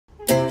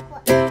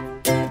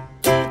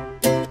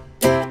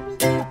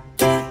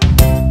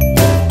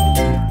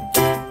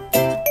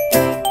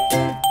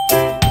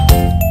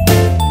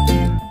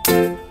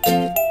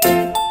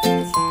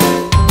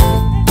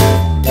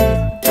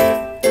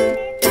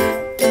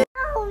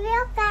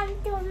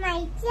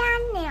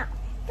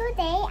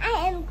Today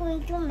I am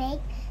going to make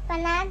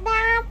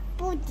banana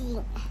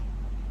pudding.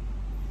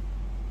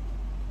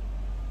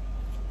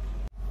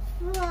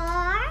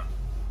 Flour,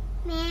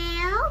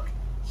 milk,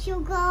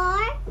 sugar,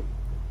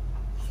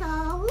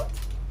 salt,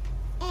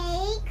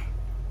 egg,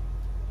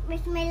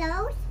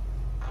 marshmallows,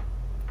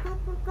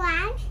 cocoa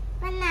crunch,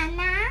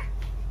 banana,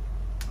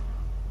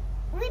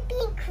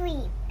 whipping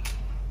cream.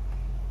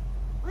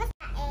 What's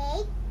the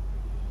egg?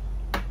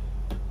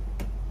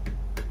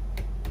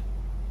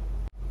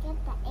 Get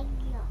the egg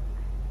yolk.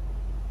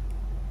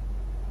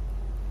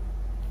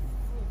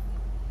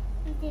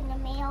 It's in the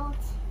milk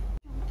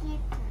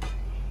together.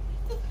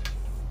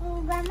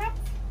 Grandma,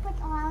 put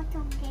all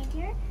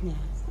together. Yes.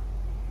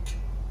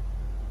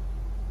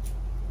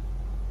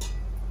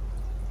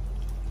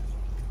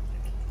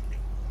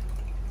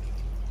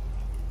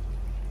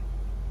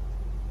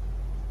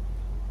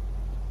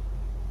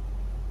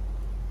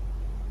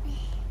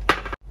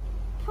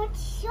 Put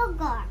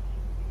sugar.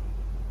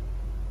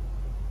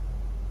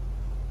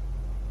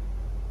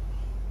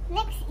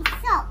 Next is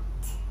salt.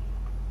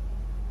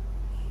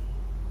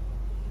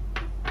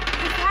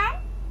 This one?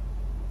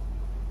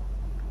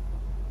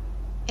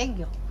 Egg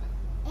yolk.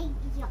 Egg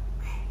yolk.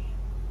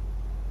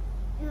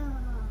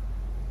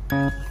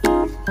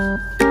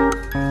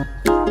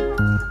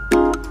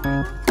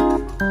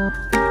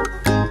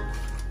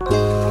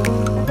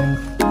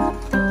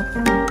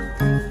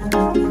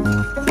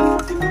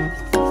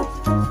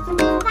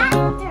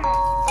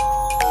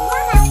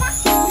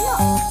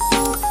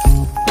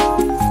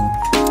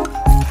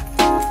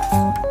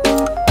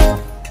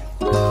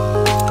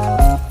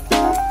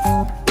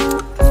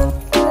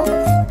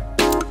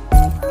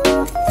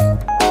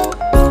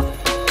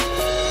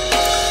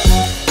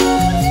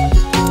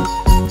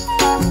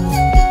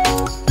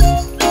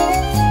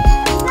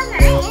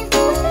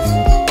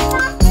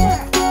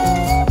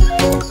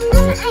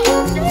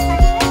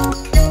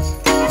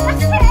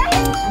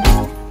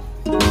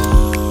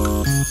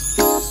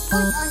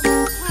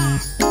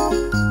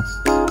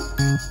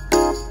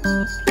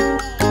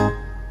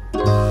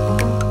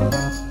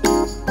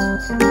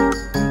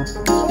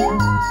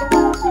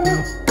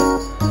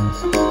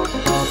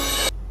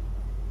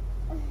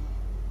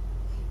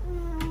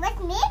 Let's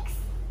mix.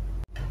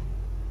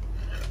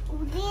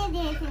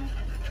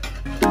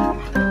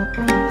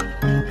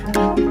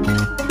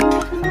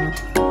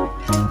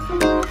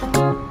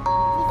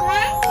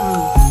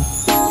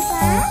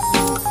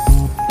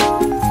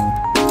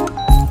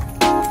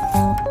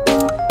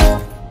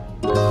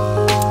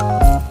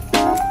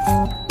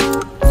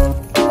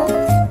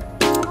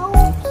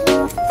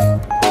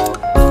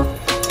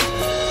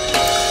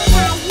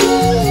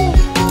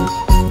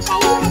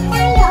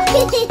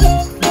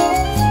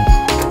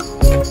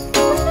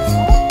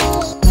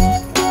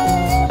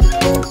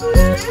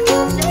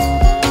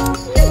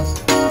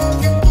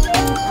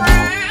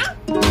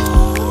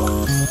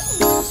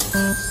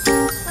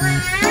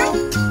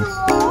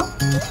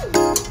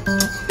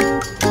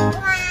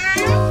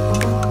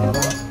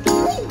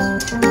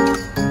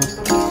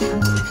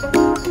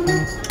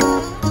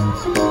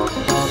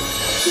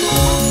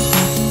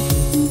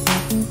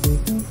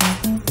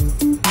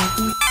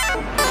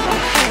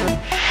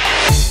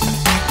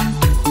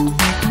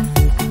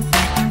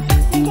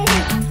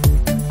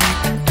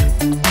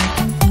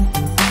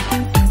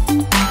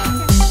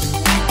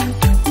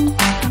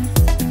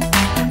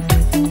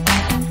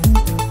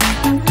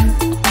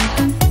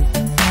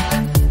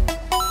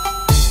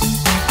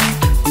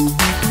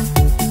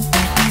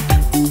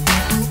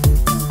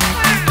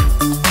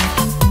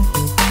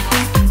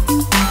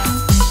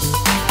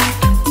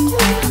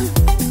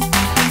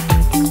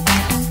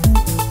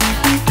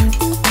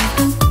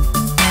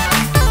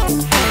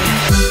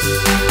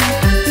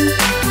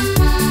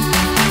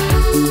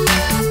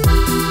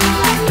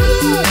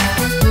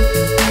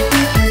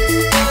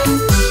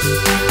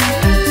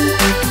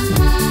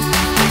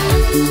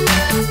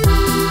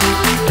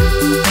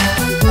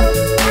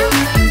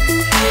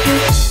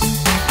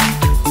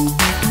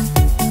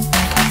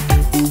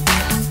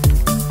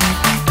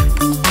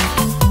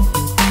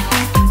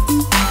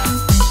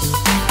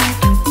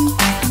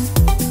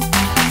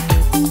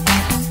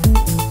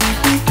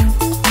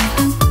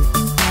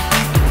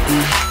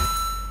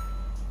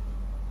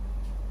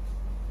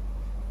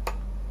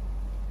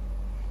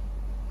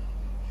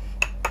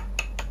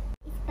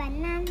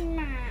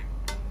 Banana.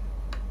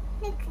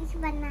 Next is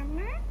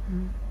banana.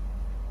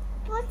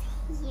 Put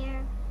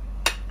here.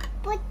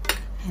 Put.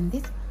 And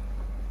this?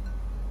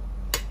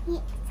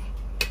 Yes.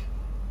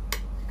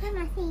 Come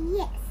on, say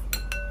yes.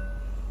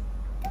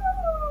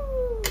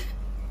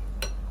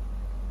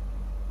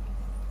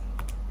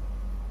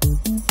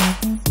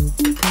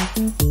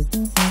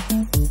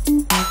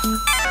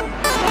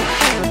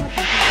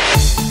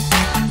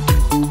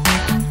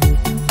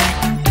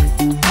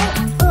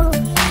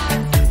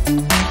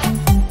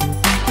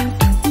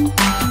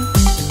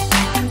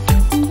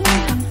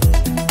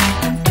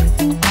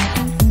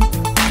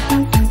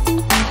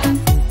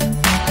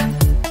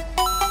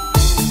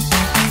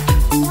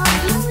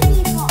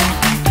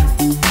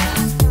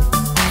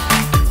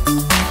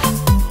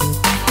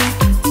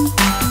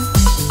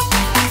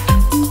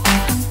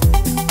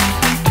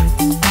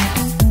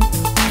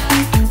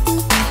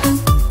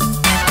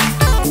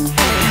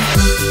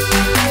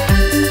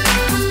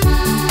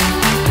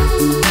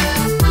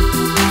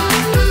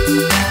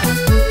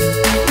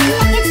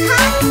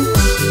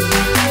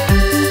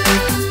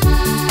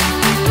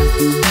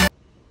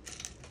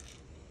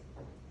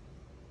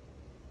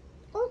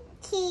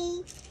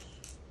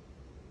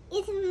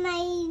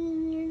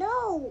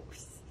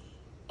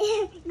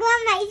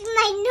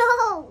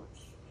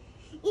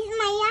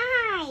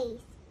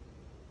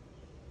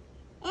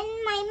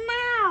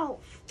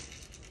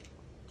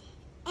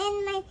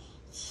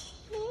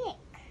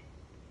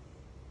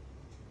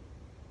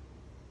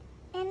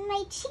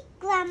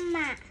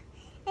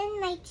 And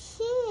my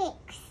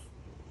cheeks.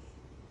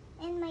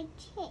 And my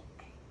cheek.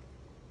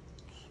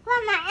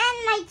 Grandma, and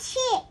my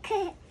cheek.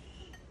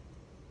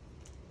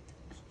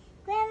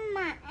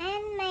 Grandma,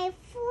 and my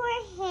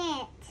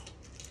forehead.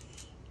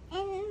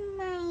 And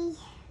my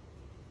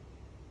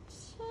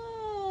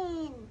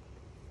chin.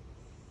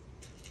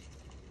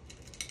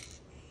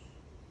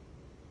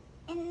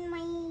 And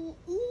my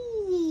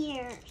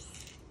ears.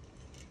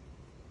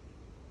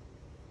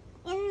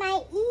 And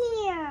my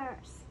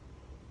ears.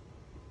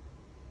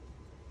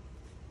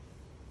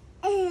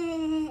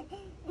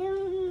 Me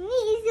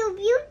is so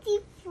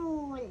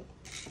beautiful.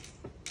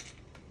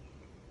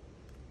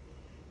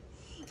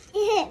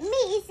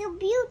 Me is so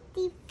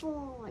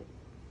beautiful.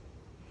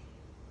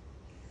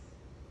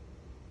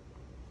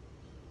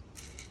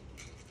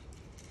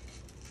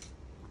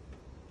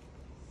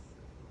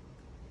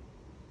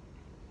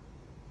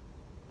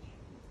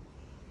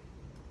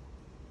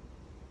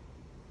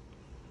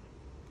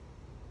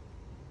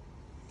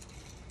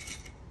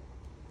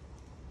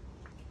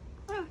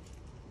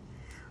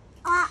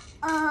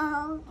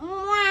 Uh-oh.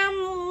 Mwah,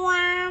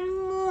 mwah,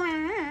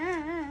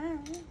 mwah.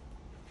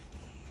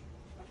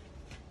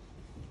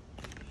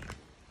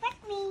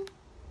 What's me?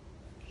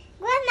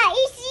 Grandma,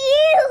 it's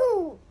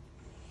you!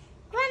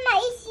 Grandma,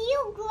 it's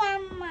you,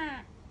 Grandma.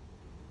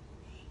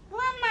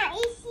 Grandma,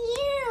 it's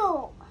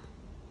you!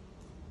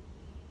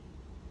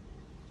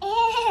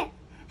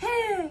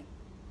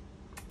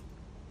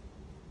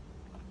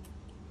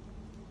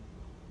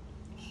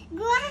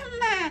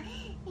 Grandma,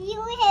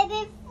 you have a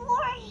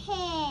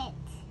forehead.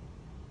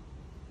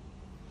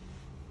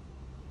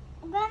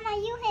 Grandma,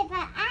 you have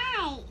an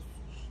eyes.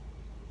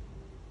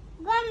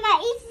 Grandma,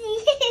 it's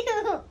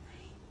you.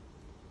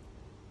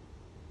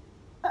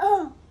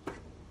 Oh,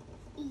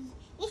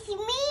 it's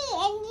me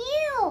and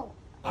you.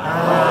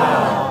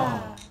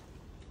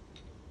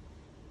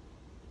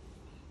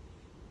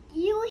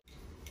 You.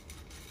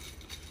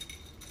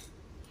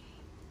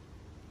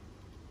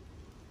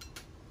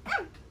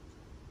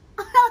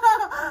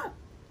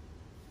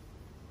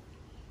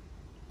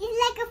 It's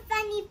like a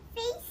funny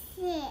face.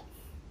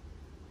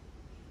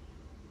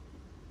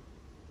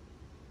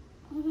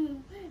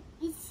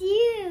 It's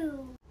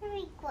you.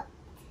 Very good.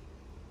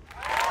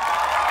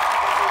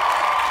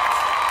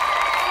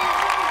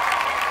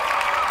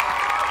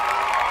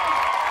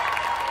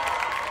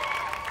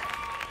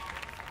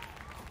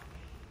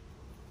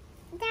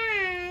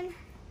 Done.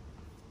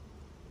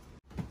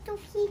 To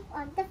keep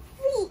on the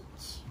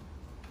fridge.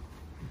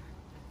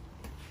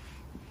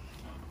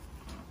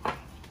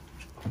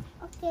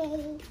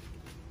 Okay.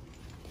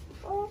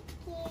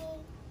 Okay.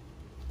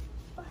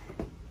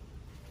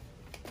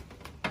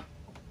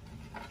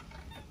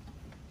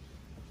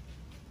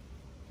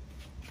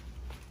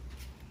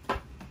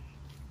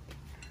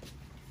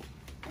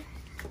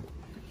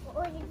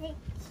 Or is it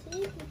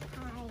cheesy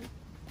pie?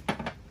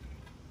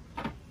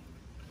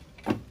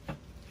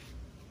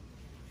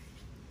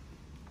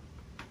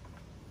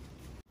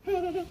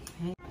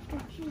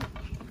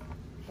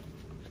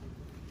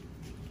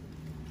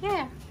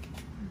 Here.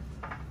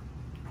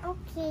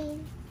 Okay.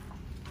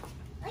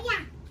 Oh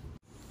yeah.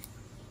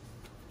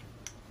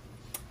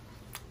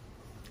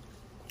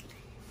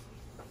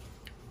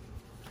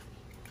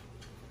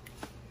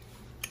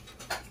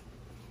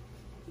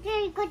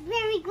 Very good,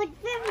 very good,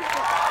 very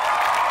good.